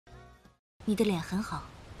你的脸很好，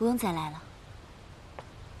不用再来了。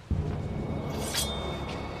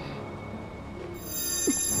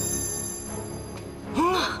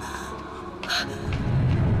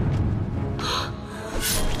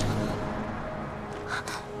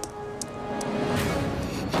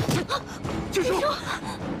静书，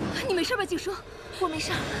你没事吧，静书？我没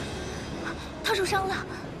事，他受伤了。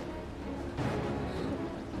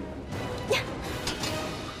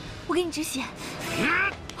我给你止血。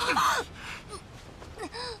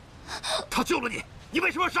他救了你，你为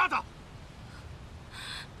什么要杀他？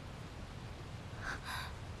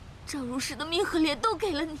赵如是的命和脸都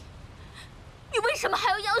给了你，你为什么还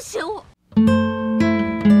要要挟我？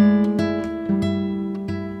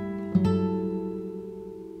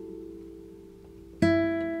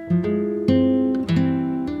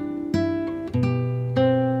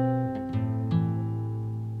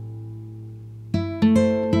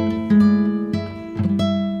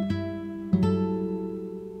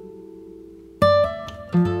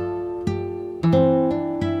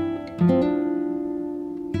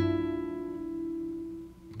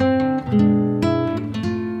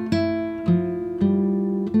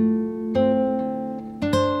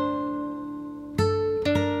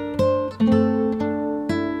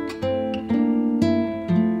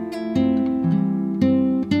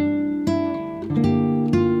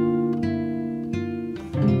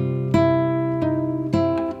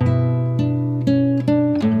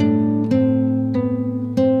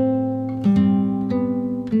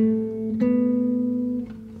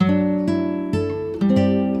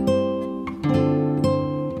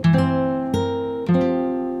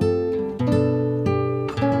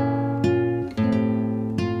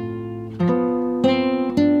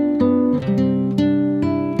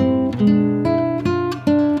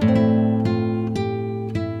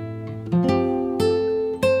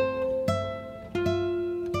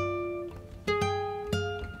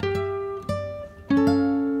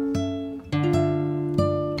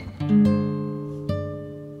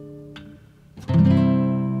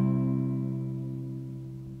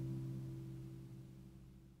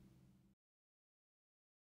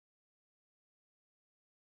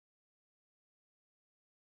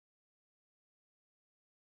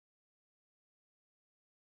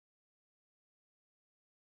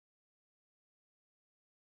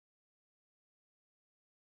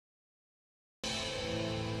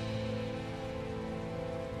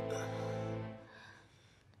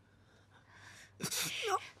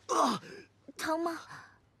疼吗？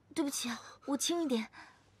对不起，我轻一点。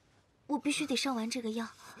我必须得上完这个药，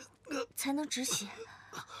才能止血。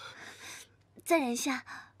再忍一下。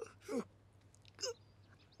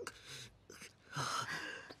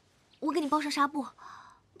我给你包上纱布。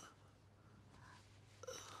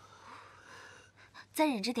再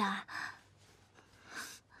忍着点儿。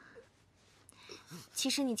其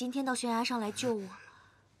实你今天到悬崖上来救我，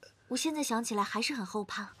我现在想起来还是很后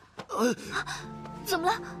怕。怎么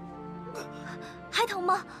了？还疼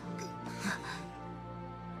吗？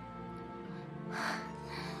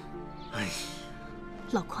哎，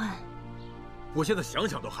老宽，我现在想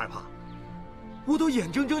想都害怕。我都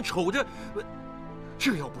眼睁睁瞅着，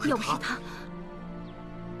这要不是他，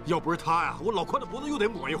要不是他呀，我老宽的脖子又得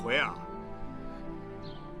抹一回啊！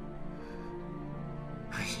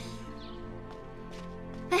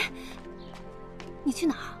哎，你去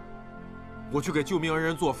哪儿？我去给救命恩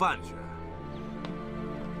人做饭去。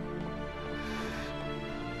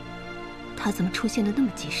他怎么出现的那么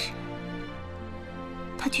及时？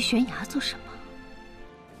他去悬崖做什么？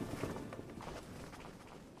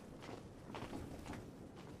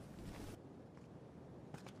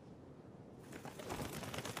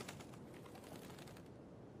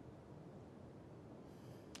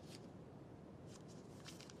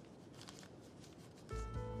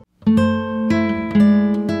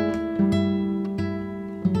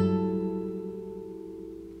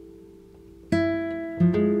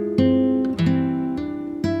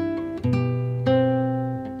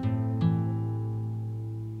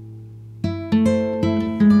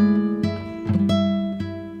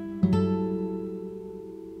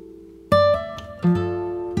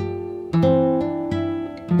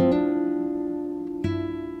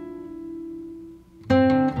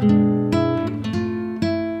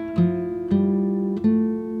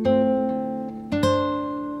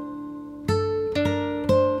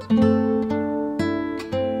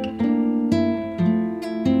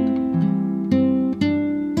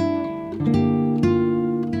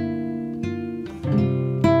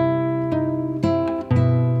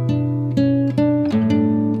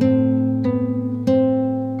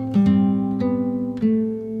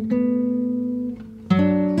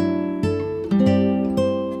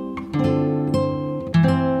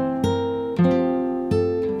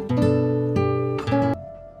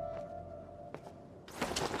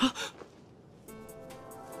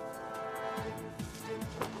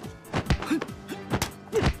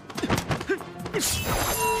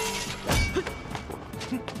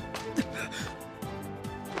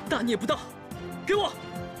大逆不道！给我！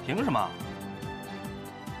凭什么？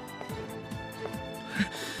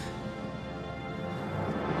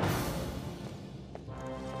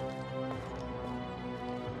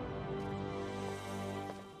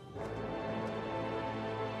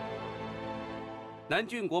南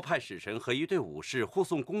郡国派使臣和一队武士护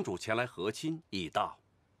送公主前来和亲，已到。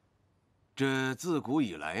这自古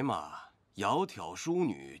以来嘛，窈窕淑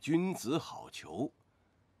女，君子好逑。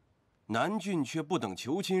南郡却不等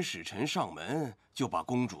求亲使臣上门，就把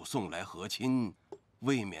公主送来和亲，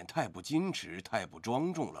未免太不矜持，太不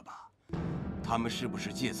庄重了吧？他们是不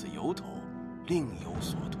是借此由头，另有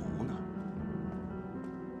所图呢？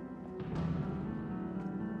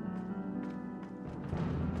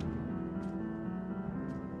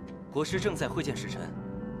 国师正在会见使臣。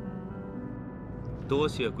多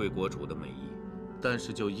谢贵国主的美意，但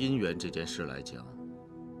是就姻缘这件事来讲，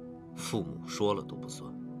父母说了都不算，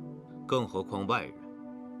更何况外人。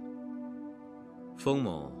封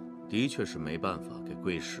某的确是没办法给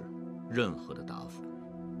贵使任何的答复。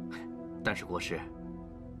但是国师，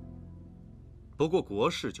不过国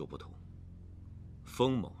事就不同，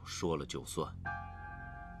封某说了就算，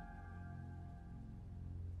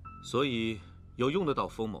所以。 有用得到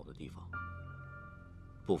封某的地方，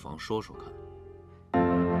不妨说说看。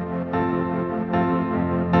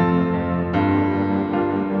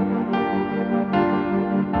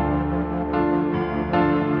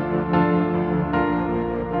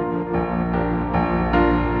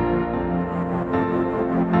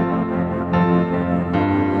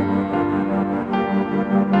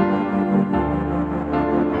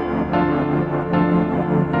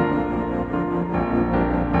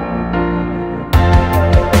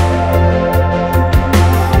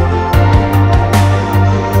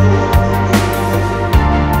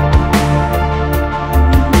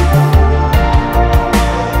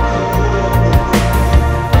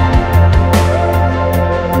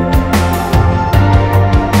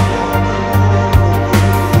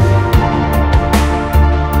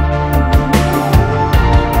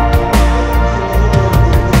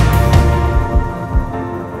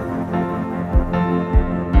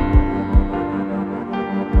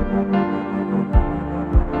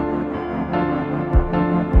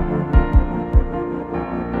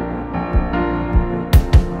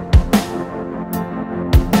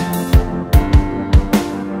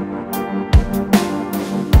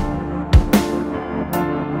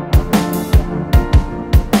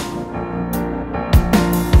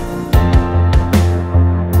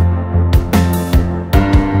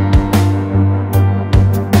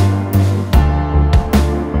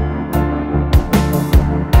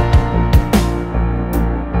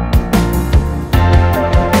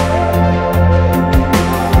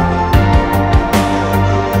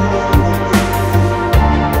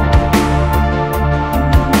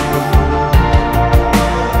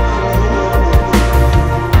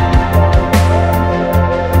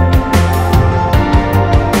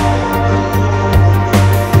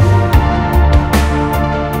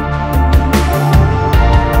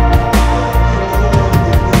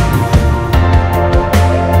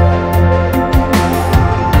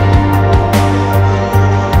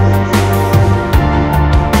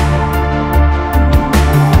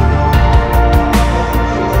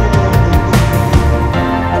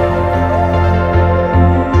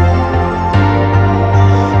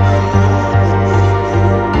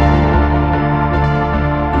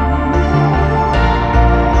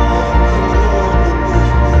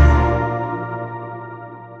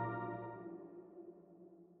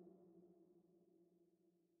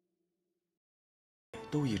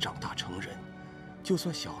都已长大成人，就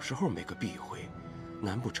算小时候没个避讳，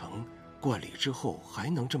难不成冠礼之后还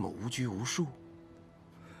能这么无拘无束？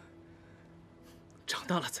长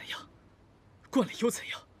大了怎样？冠礼又怎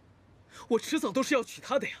样？我迟早都是要娶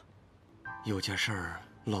她的呀。有件事儿，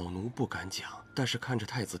老奴不敢讲，但是看着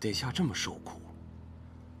太子殿下这么受苦，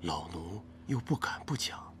老奴又不敢不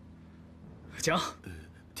讲。讲。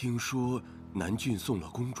听说南郡送了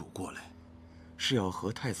公主过来，是要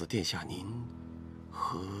和太子殿下您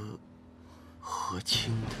和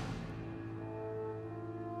亲的。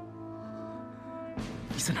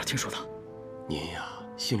你在哪儿听说的？您呀，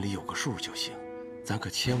心里有个数就行，咱可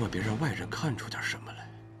千万别让外人看出点什么来。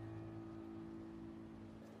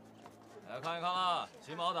来看一看了，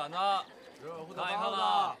鸡毛掸子，热乎的看一看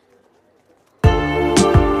了。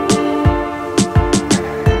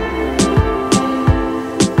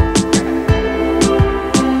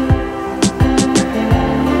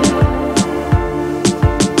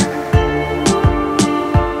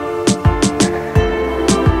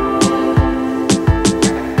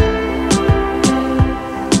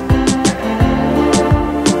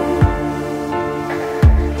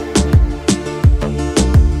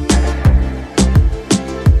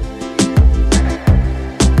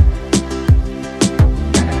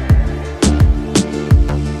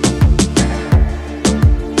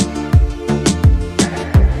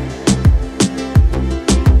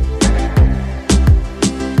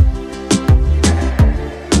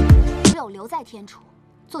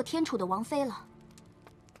做天楚的王妃了，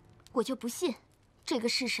我就不信这个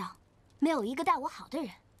世上没有一个待我好的人。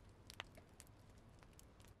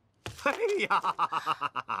哎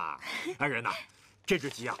呀，安仁呐，这只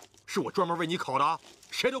鸡啊，是我专门为你烤的，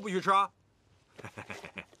谁都不许吃啊！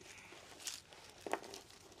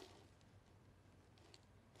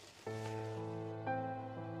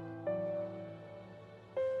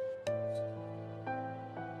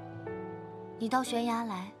你到悬崖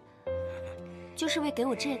来，就是为给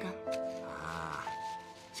我这个？啊，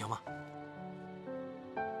行吗？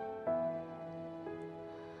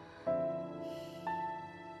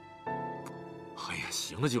哎呀，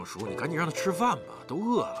行了，静叔，你赶紧让他吃饭吧，都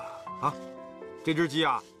饿了啊！这只鸡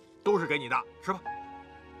啊，都是给你的，吃吧。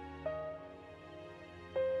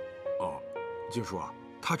哦，静叔啊，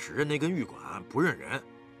他只认那根玉管，不认人。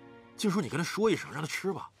静叔，你跟他说一声，让他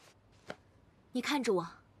吃吧。你看着我。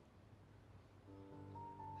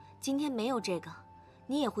今天没有这个，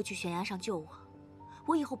你也会去悬崖上救我。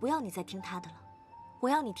我以后不要你再听他的了，我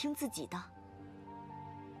要你听自己的。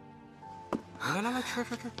来，吃。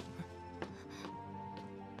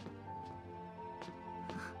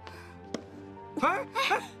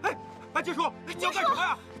哎，静叔，你要干什么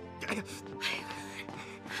呀？哎呀，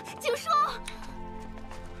静叔，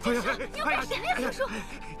哎呀，你要干什么呀，静叔？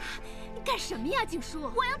你干什么呀，静叔？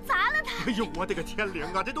我要砸了他！哎呦，我的个天灵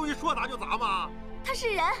啊！这东西说砸就砸吗？他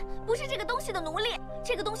是人，不是这个东西的奴隶。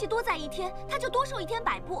这个东西多在一天，他就多受一天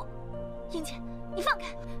摆布。英姐，你放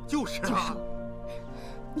开！就是啊。静叔，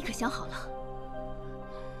你可想好了？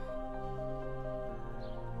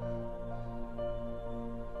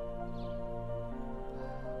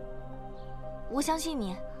我相信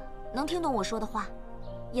你，能听懂我说的话，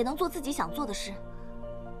也能做自己想做的事。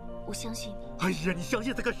我相信你。哎呀，你相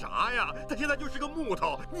信他个啥呀？他现在就是个木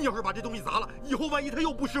头，你要是把这东西砸了，以后万一他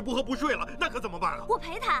又不吃不喝不睡了，那可怎么办啊？我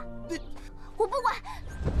陪他。我不管。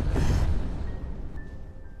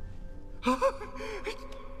啊！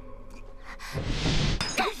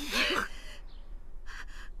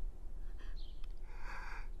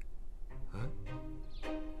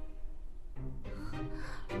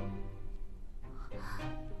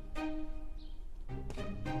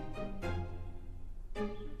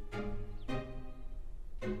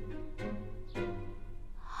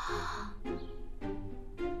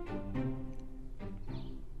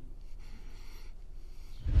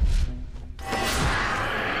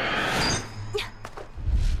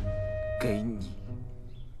给你。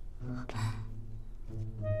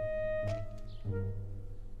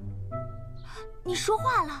你说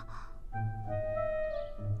话了？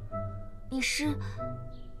你是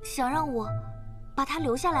想让我把它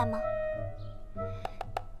留下来吗？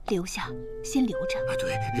留下，先留着。啊，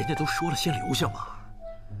对，人家都说了，先留下嘛。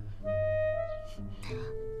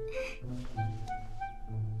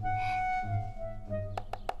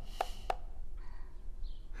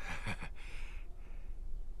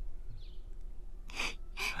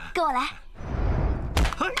跟我来。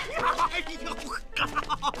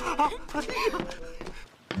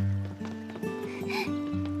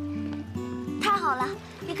太好了，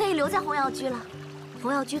你可以留在红药居了。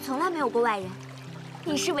红药居从来没有过外人，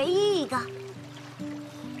你是唯一一个。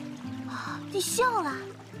你笑了，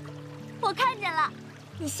我看见了，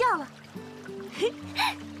你笑了。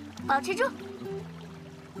保持住。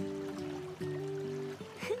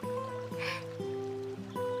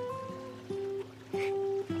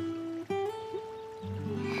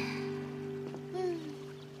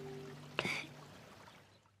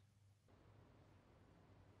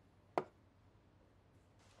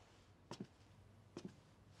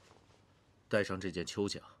带上这件秋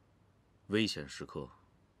甲，危险时刻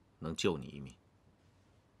能救你一命。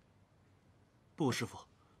不，师傅，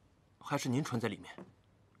还是您穿在里面，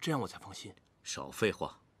这样我才放心。少废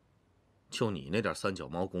话，就你那点三脚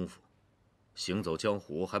猫功夫，行走江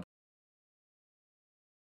湖还……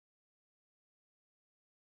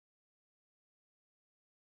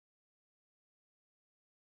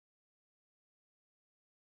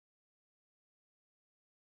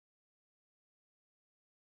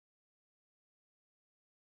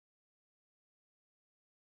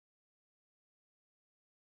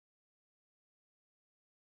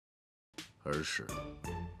而是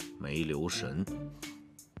没留神。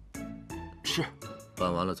是。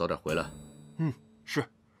办完了早点回来。嗯，是。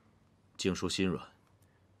静叔心软，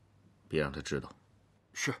别让他知道。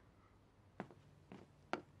是。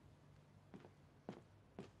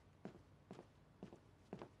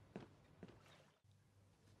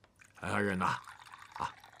哎，人呐，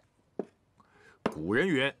啊，古人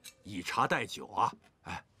云以茶代酒啊，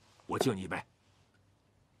哎，我敬你一杯。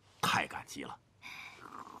太感激了。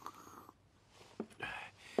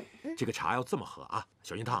这个茶要这么喝啊，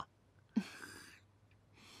小心烫。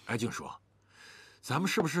哎，静叔，咱们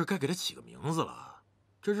是不是该给他起个名字了？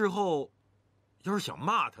这日后要是想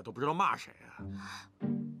骂他，都不知道骂谁啊。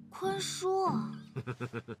坤叔，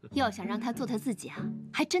要想让他做他自己啊，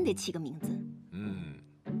还真得起个名字。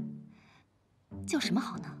叫什么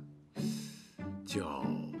好呢？叫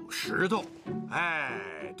石头，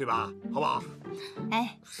哎，对吧？好不好？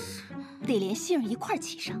哎，得连姓一块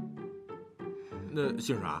起上。那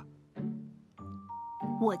姓啥？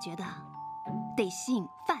我觉得得姓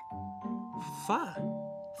范。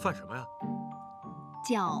范什么呀？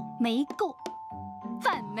叫没够，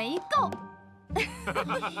范没够。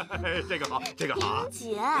这个好，这个好啊！英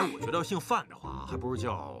姐，我觉得要姓范的话，还不如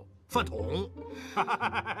叫饭桶、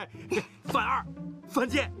范二、范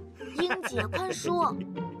建。英姐，宽叔，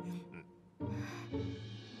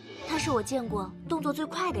他是我见过动作最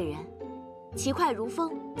快的人，其快如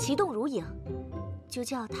风，其动如影，就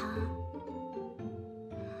叫他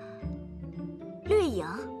绿影。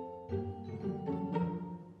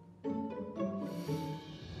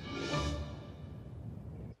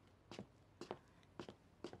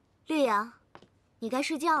绿影，你该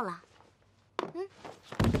睡觉了。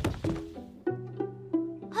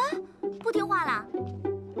不听话啦！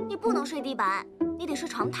你不能睡地板，你得睡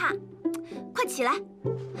床榻。快起来！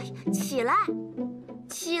哎呀，起来！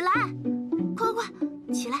起来！快快快，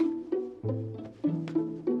起来！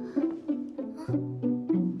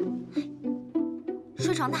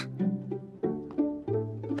睡床榻。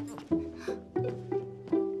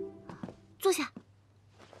坐下。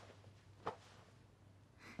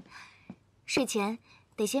睡前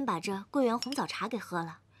得先把这桂圆红枣茶给喝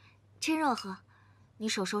了，趁热喝。你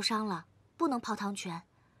手受伤了，不能泡汤泉。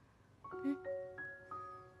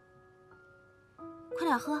快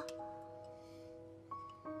点喝。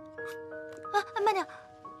慢点。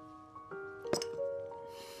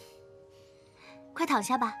快躺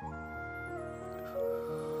下吧。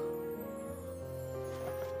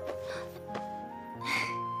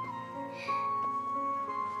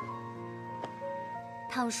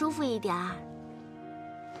躺舒服一点儿，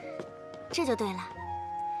这就对了。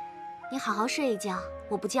你好好睡一觉，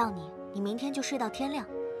我不叫你，你明天就睡到天亮，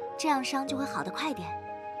这样伤就会好得快点，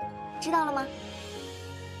知道了吗？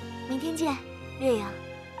明天见，月影。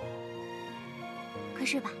快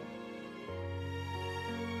睡吧。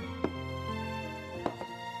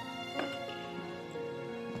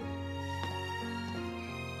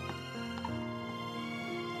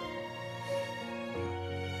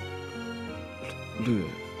绿影，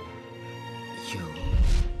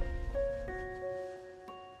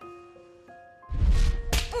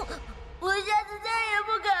我下次再也不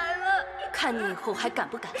敢了。看你以后还敢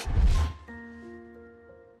不敢？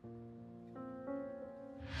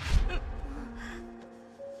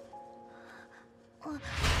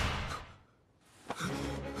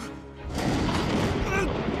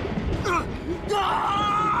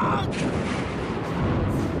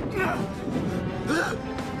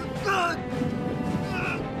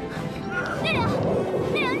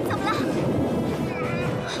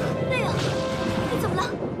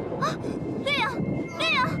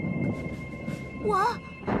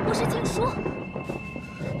我是静书，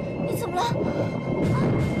你怎么了？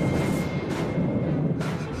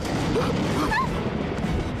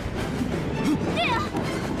烈阳，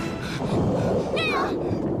烈阳，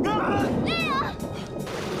烈阳！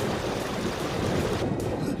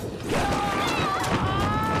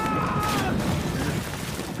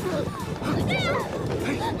烈阳！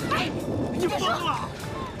哎，你疯了！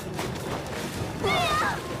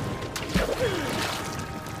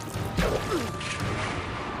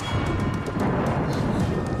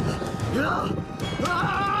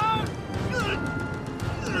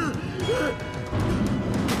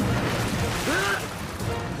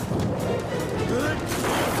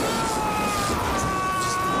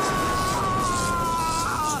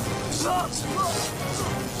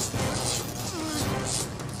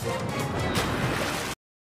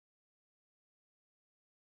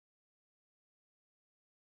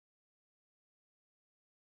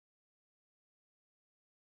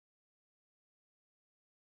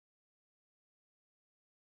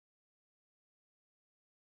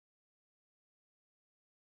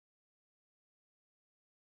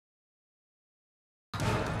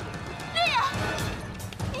烈阳！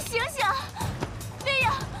醒醒！烈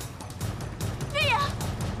阳，烈阳，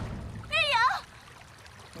烈阳！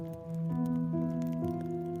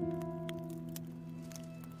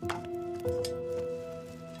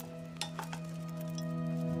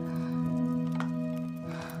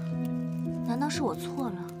难道是我错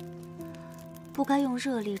了？不该用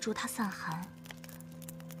热力助他散寒，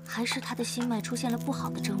还是他的心脉出现了不好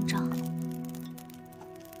的征兆？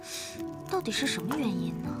到底是什么原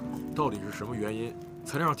因呢？到底是什么原因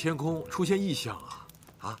才能让天空出现异象啊？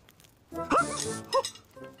啊！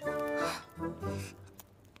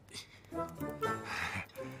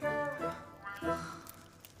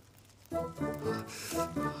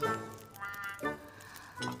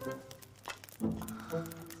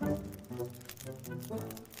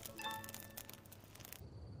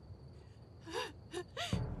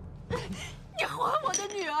你还我的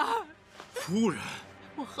女儿！夫人，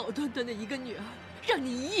我好端端的一个女儿，让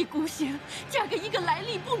你一意孤行，嫁给一个来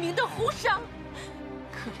历不明的胡商。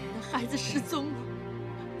可怜的孩子失踪了，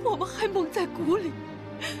我们还蒙在鼓里。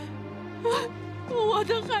我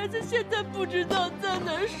的孩子现在不知道在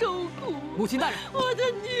哪儿受苦。母亲大人，我的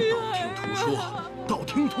女儿，道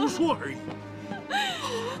听途说而已。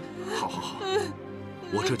好，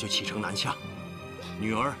我这就启程南下，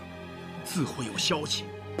女儿自会有消息。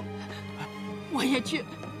我也去。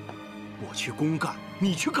我去公干，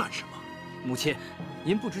你去干什么？母亲，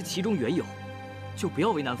您不知其中缘由，就不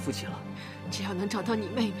要为难父亲了。只要能找到你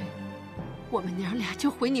妹妹，我们娘俩就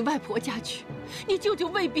回你外婆家去。你舅舅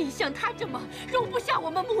未必像他这么容不下我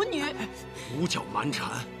们母女。胡搅蛮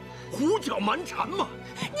缠，胡搅蛮缠嘛！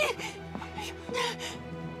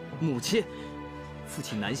母亲，父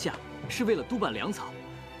亲南下是为了督办粮草，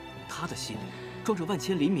他的心里装着万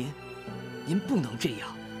千黎民，您不能这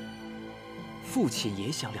样。父亲也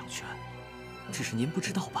想两全，只是您不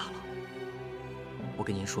知道罢了。我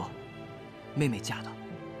跟您说，妹妹嫁的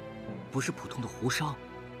不是普通的胡商，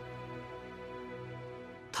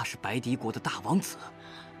他是白狄国的大王子。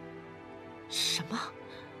什么？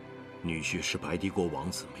女婿是白狄国王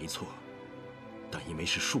子没错，但因为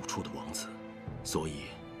是庶出的王子，所以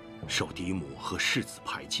受嫡母和世子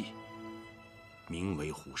排挤，名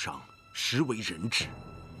为胡商，实为人质。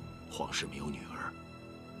皇室没有女儿，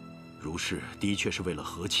如是的确是为了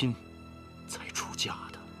和亲才出嫁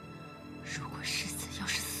的。如果世子要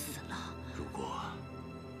是死了，如果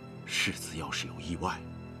世子要是有意外，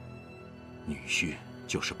女婿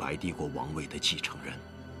就是白狄国王位的继承人。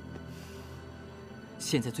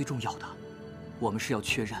现在最重要的，我们是要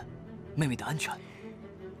确认妹妹的安全。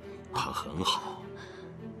她很好。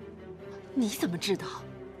你怎么知道？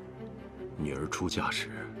女儿出嫁时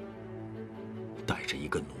带着一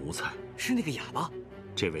个奴才，是那个哑巴。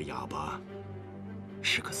这位哑巴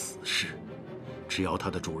是个死士，只要他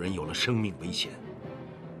的主人有了生命危险，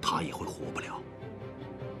他也会活不了。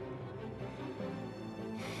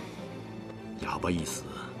哑巴一死，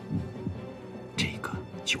这个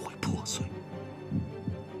就会破碎。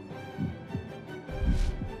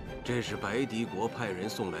这是白狄国派人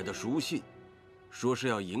送来的书信，说是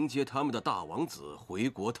要迎接他们的大王子回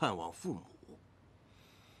国探望父母。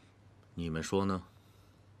你们说呢？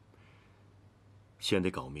先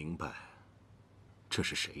得搞明白，这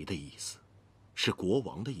是谁的意思？是国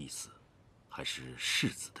王的意思，还是世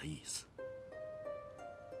子的意思？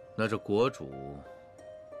那这国主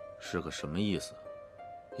是个什么意思？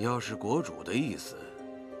要是国主的意思，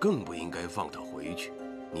更不应该放他回去。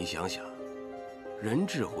你想想，人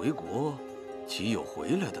质回国，岂有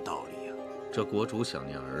回来的道理呀？这国主想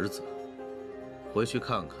念儿子，回去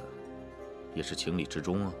看看，也是情理之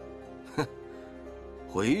中啊。哼，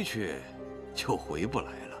回去就回不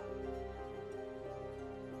来了。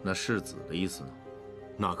那世子的意思呢？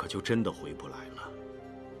那可就真的回不来了。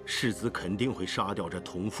世子肯定会杀掉这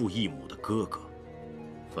同父异母的哥哥。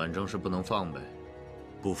反正是不能放呗。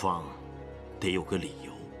不放，得有个理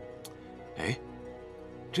由。哎，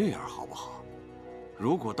这样好不好？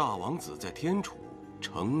如果大王子在天楚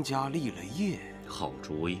成家立了业，好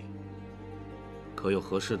主意。可有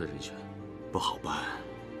合适的人选？不好办，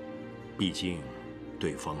毕竟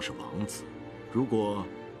对方是王子，如果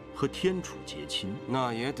和天楚结亲，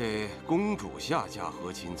那也得公主下嫁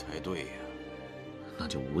和亲才对呀。那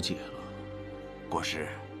就无解了。国师，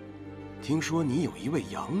听说你有一位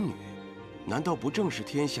养女，难道不正是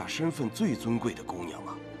天下身份最尊贵的姑娘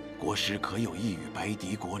吗？国师可有意与白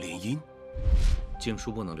狄国联姻？静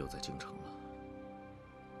书不能留在京城了。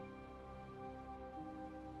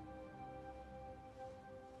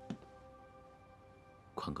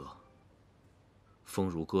宽哥，风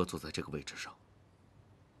如哥坐在这个位置上，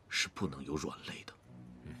是不能有软肋的。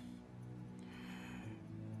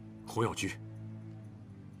洪耀居，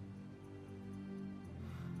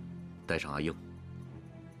带上阿英，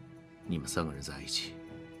你们3个人在一起，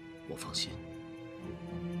我放心。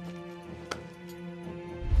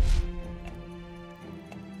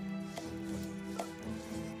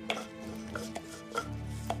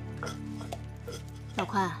老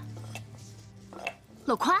宽，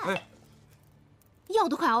老宽，药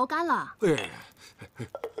都快熬干了。哎，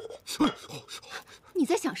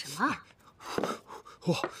在想什么啊？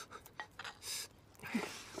哇！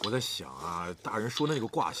我在想啊，大人说的那个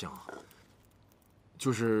卦象，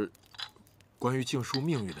就是关于静书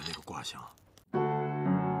命运的那个卦象。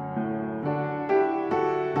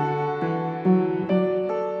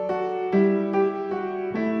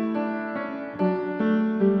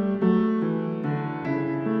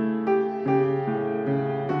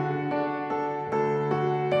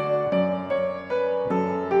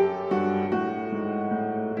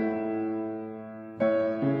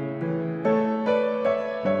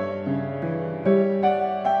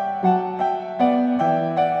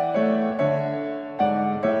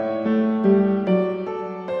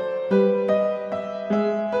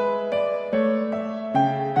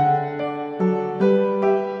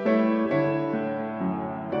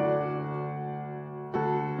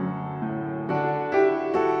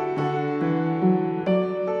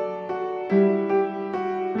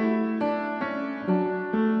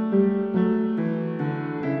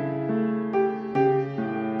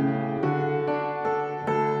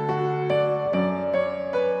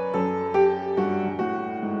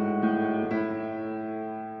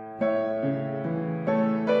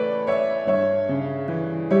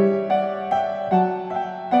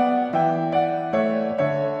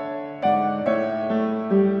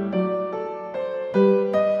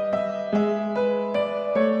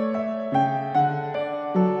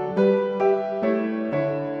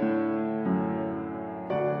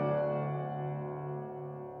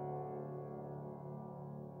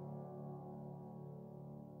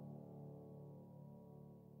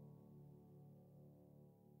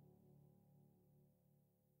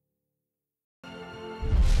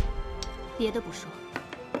别的不说，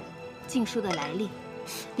静书的来历，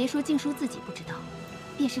别说静书自己不知道，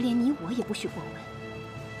便是连你我也不许过问。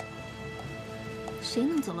谁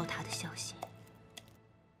能走漏他的消息？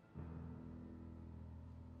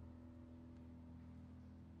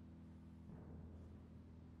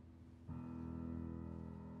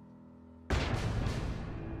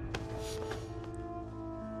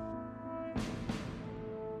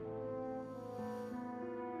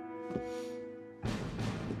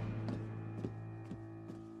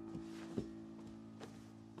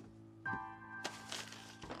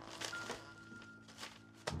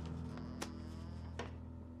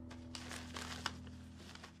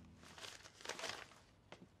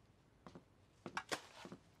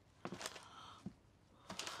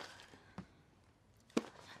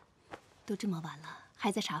都这么晚了，还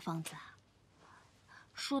在查方子啊？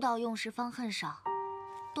书到用时方恨少，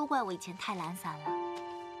都怪我以前太懒散了。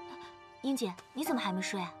英姐，你怎么还没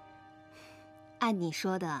睡啊？按你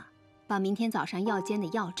说的，把明天早上要煎的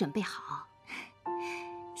药准备好。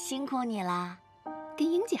辛苦你啦。跟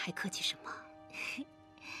英姐还客气什么？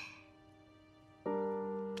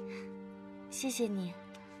谢谢你，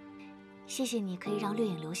谢谢你可以让略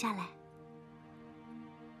影留下来。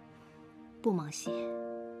不忙谢。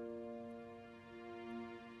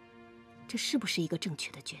这是不是一个正确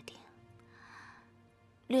的决定？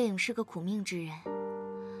略影是个苦命之人，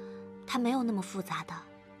他没有那么复杂的，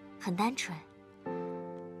很单纯。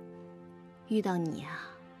遇到你啊，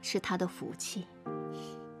是他的福气。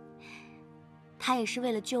他也是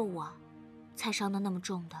为了救我，才伤得那么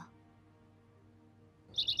重的。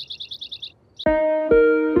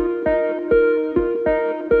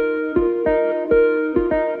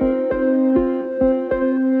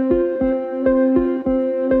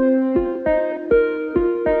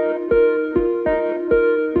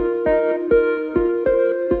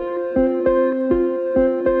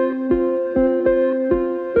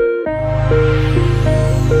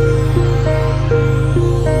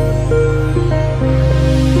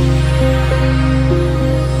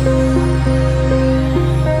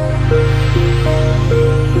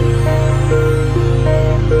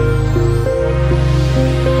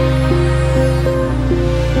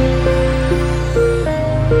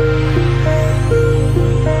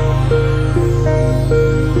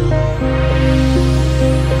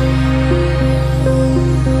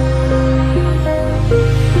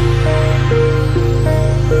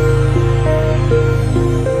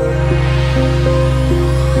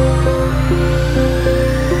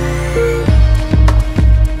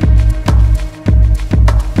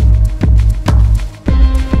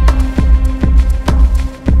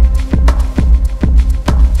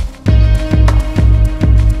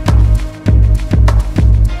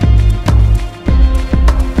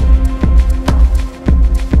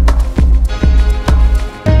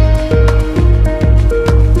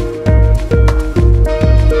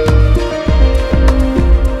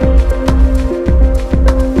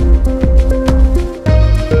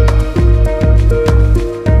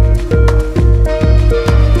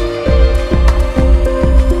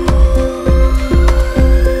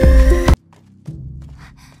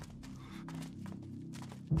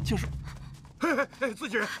自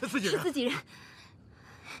己人，自己人，是自己人。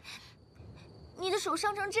你的手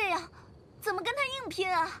伤成这样，怎么跟他硬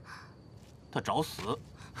拼啊？他找死。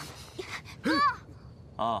哥。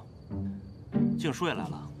啊，静书也来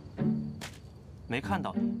了，没看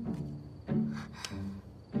到你。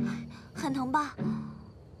很疼吧？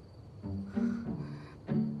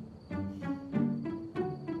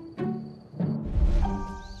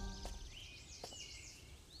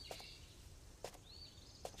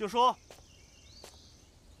静书，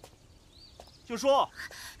静书，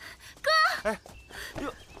哥，哎，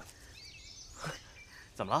哟，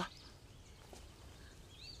怎么了？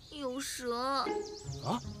有蛇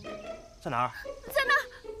啊？在哪儿？在那儿。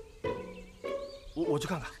我去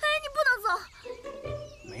看看。哎，你不能走。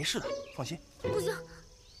没事的，放心。不行。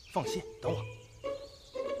放心，等我。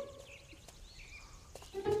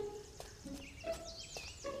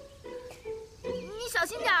你小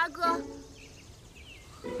心点啊，哥。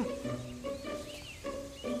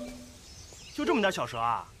就这么点小蛇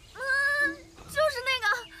啊？就是那个。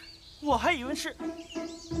我还以为是。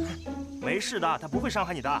没事的，它不会伤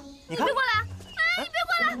害你的。你看。别过来！哎，你别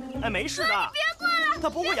过来！哎，没事的。你别过来！它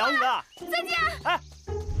不会咬你的。再见。哎，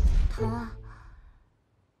疼啊！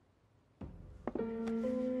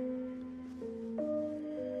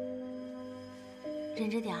忍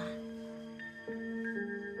着点儿。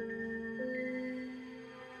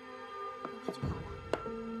很快就好了。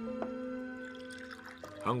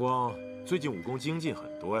韩光最近武功精进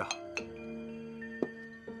很多呀。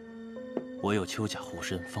我有丘甲护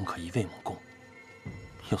身，方可一位猛攻，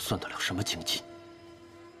又算得了什么精进？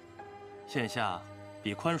现下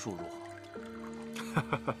比宽恕如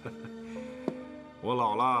何？我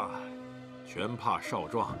老了，全怕少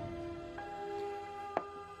壮。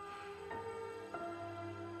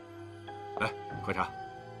来，喝茶。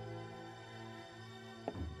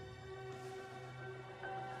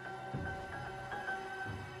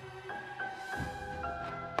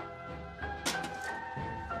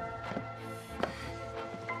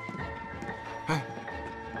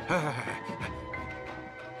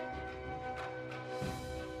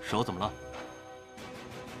手怎么了？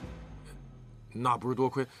那不是多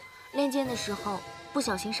亏练剑的时候不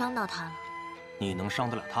小心伤到他了。你能伤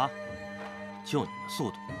得了他？就你的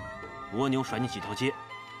速度，蜗牛甩你几条街。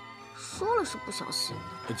说了是不小心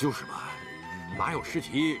的。就是嘛，哪有尸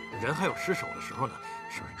体人还有失手的时候呢？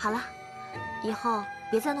是不是？好了，以后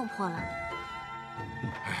别再弄破了。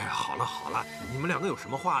哎，好了好了，你们两个有什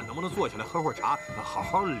么话，能不能坐下来喝会儿茶，好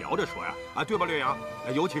好聊着说呀？啊，对吧，略阳？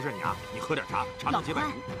尤其是你啊，你喝点茶，茶能解百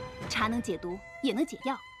毒。茶能解毒，也能解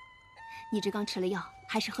药。你这刚吃了药，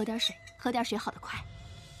还是喝点水，喝点水好得快。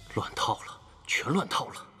乱套了，全乱套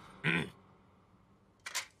了。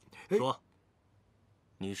说，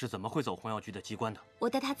你是怎么会走红药局的机关的？我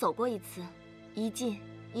带他走过一次，一进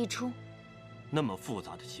一出。那么复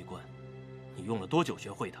杂的机关，你用了多久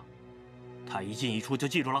学会的？他一进一出就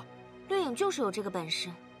记住了？略影就是有这个本事，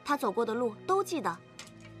他走过的路都记得，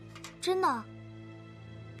真的。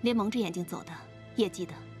连蒙着眼睛走的也记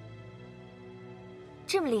得。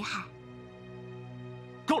这么厉害？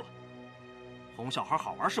够了，哄小孩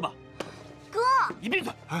好玩是吧？哥，你闭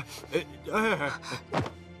嘴！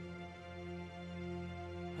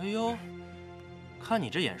哎呦，看你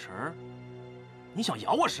这眼神儿，你想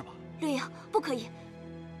咬我是吧？略阳，不可以，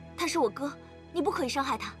他是我哥，你不可以伤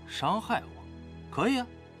害他。伤害我？可以啊，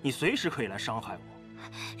你随时可以来伤害我。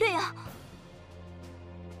略阳，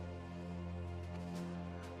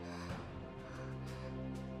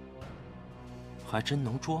还真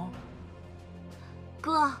能装。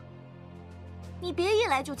哥，你别一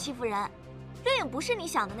来就欺负人，略影不是你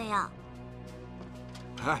想的那样。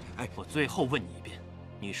我最后问你一遍，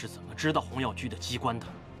你是怎么知道红药局的机关的？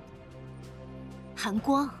寒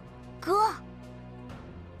光，哥，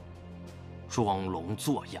装聋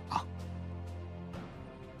作哑。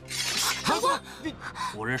寒光，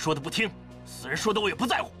活人说的不听，死人说的我也不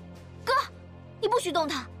在乎。哥，你不许动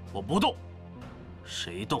他。我不动，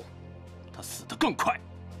谁动，他死得更快。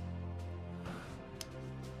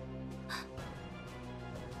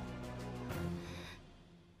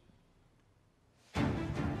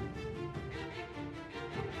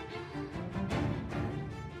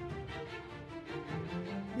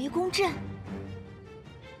迷宫阵。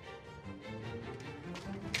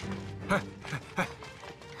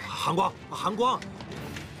寒光，寒光，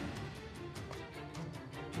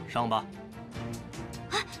上吧。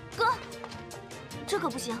哎，哥，这可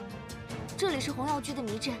不行，这里是红药居的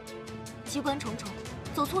迷阵，机关重重，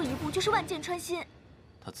走错一步就是万箭穿心。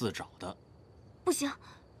他自找的。不行，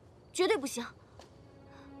绝对不行，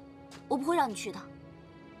我不会让你去的。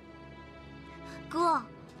哥，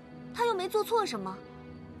他又没做错什么，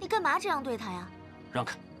你干嘛这样对他呀？让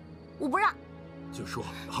开！我不让。静书，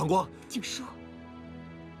寒光，静书，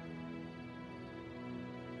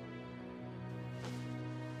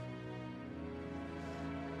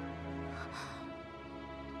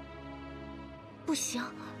不行，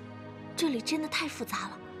这里真的太复杂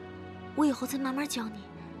了，我以后再慢慢教你。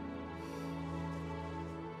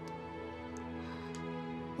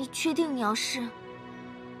你确定你要试？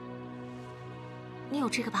你有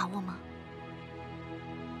这个把握吗？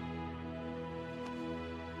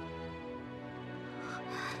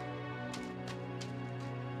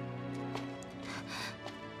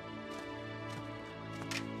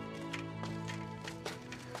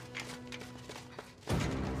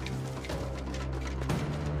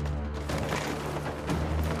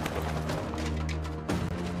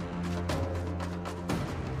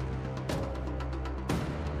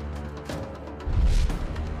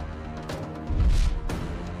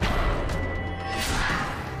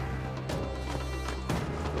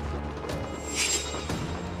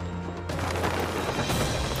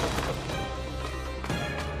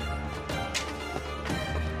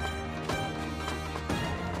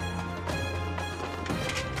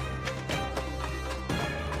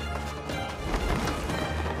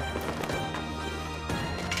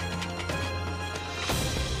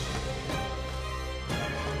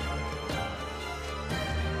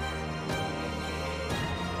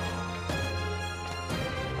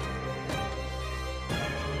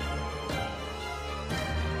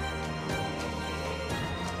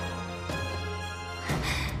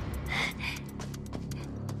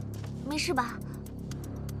没事吧？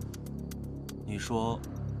你说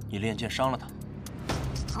你练剑伤了他？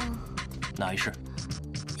嗯。哪一式？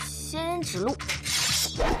仙人指路。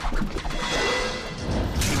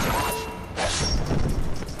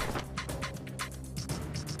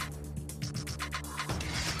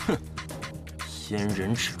哼，仙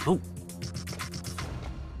人指路。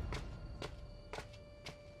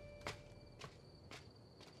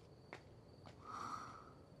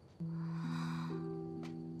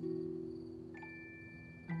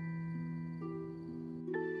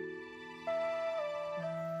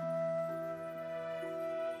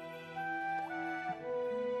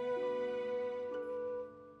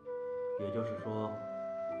也就是说，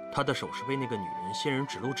他的手是被那个女人仙人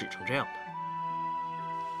指路指成这样的。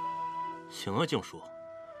行啊，静书，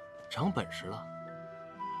长本事了。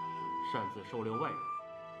擅自收留外人，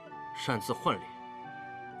擅自换脸，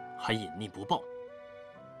还隐匿不报。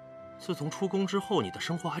自从出宫之后，你的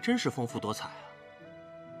生活还真是丰富多彩啊！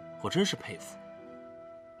我真是佩服。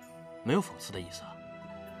没有讽刺的意思啊。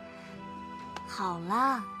好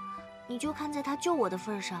啦，你就看在他救我的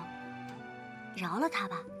份上，饶了他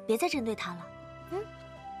吧，别再针对他了。嗯。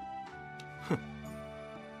哼。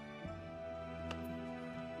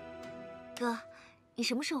哥，你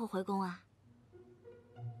什么时候回宫啊？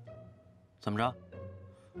怎么着？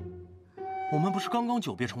我们不是刚刚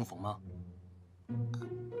久别重逢吗？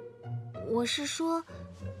我是说，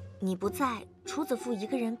你不在，楚子父一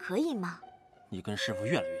个人可以吗？你跟师傅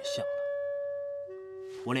越来越像了。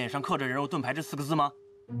我脸上刻着人肉盾牌这4个字吗？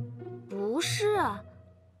不是。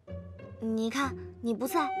你看，你不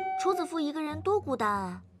在，楚子父一个人多孤单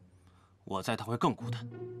啊。我在，他会更孤单。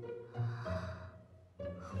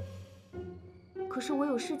可是我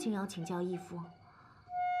有事情要请教义父，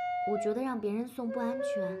我觉得让别人送不安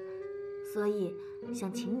全，所以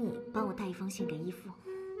想请你帮我带一封信给义父。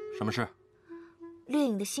什么事？掠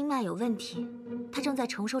影的心脉有问题，他正在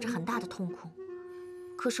承受着很大的痛苦。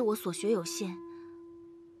可是我所学有限，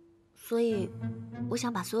所以我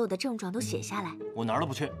想把所有的症状都写下来。我哪儿都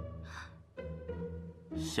不去，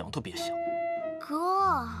想都别想。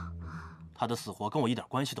哥，他的死活跟我一点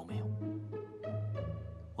关系都没有。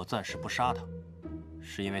我暂时不杀他，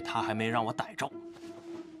是因为他还没让我逮着。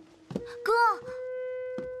哥。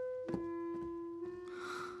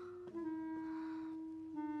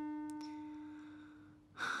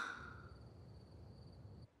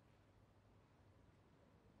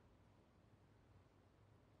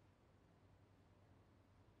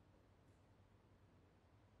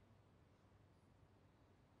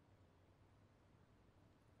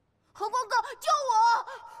和光哥，救我！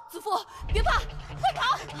子父，别怕，快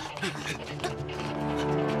跑！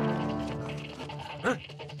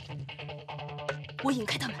我引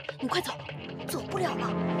开他们，你快走。走不了了。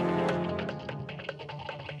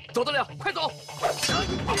走得了，快走！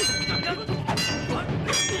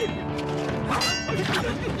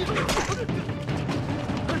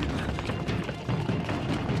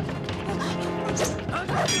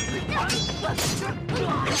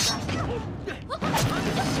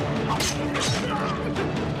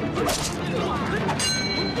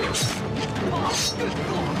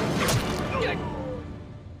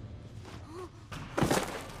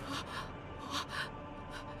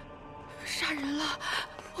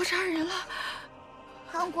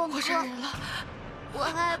公哥，我杀人了，我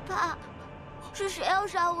害怕，是谁要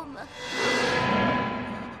杀我们？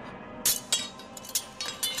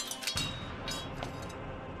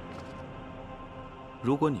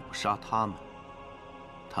如果你不杀他们，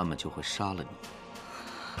他们就会杀了你。